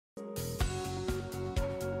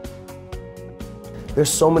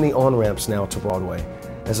There's so many on-ramps now to Broadway,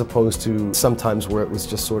 as opposed to sometimes where it was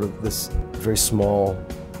just sort of this very small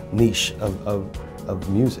niche of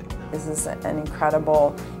music. This is an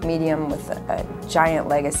incredible medium with a giant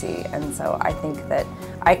legacy, and so I think that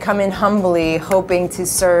I come in humbly hoping to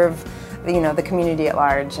serve the community at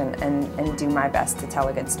large and do my best to tell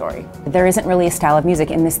a good story. There isn't really a style of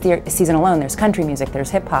music in this season alone. There's country music,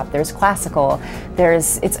 there's hip hop, there's classical,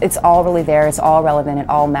 it's all really there, it's all relevant, it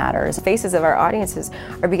all matters. The faces of our audiences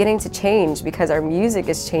are beginning to change because our music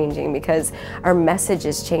is changing, because our message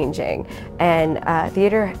is changing, and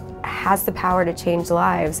theater has the power to change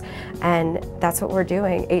lives, and that's what we're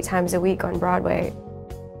doing 8 times a week on Broadway.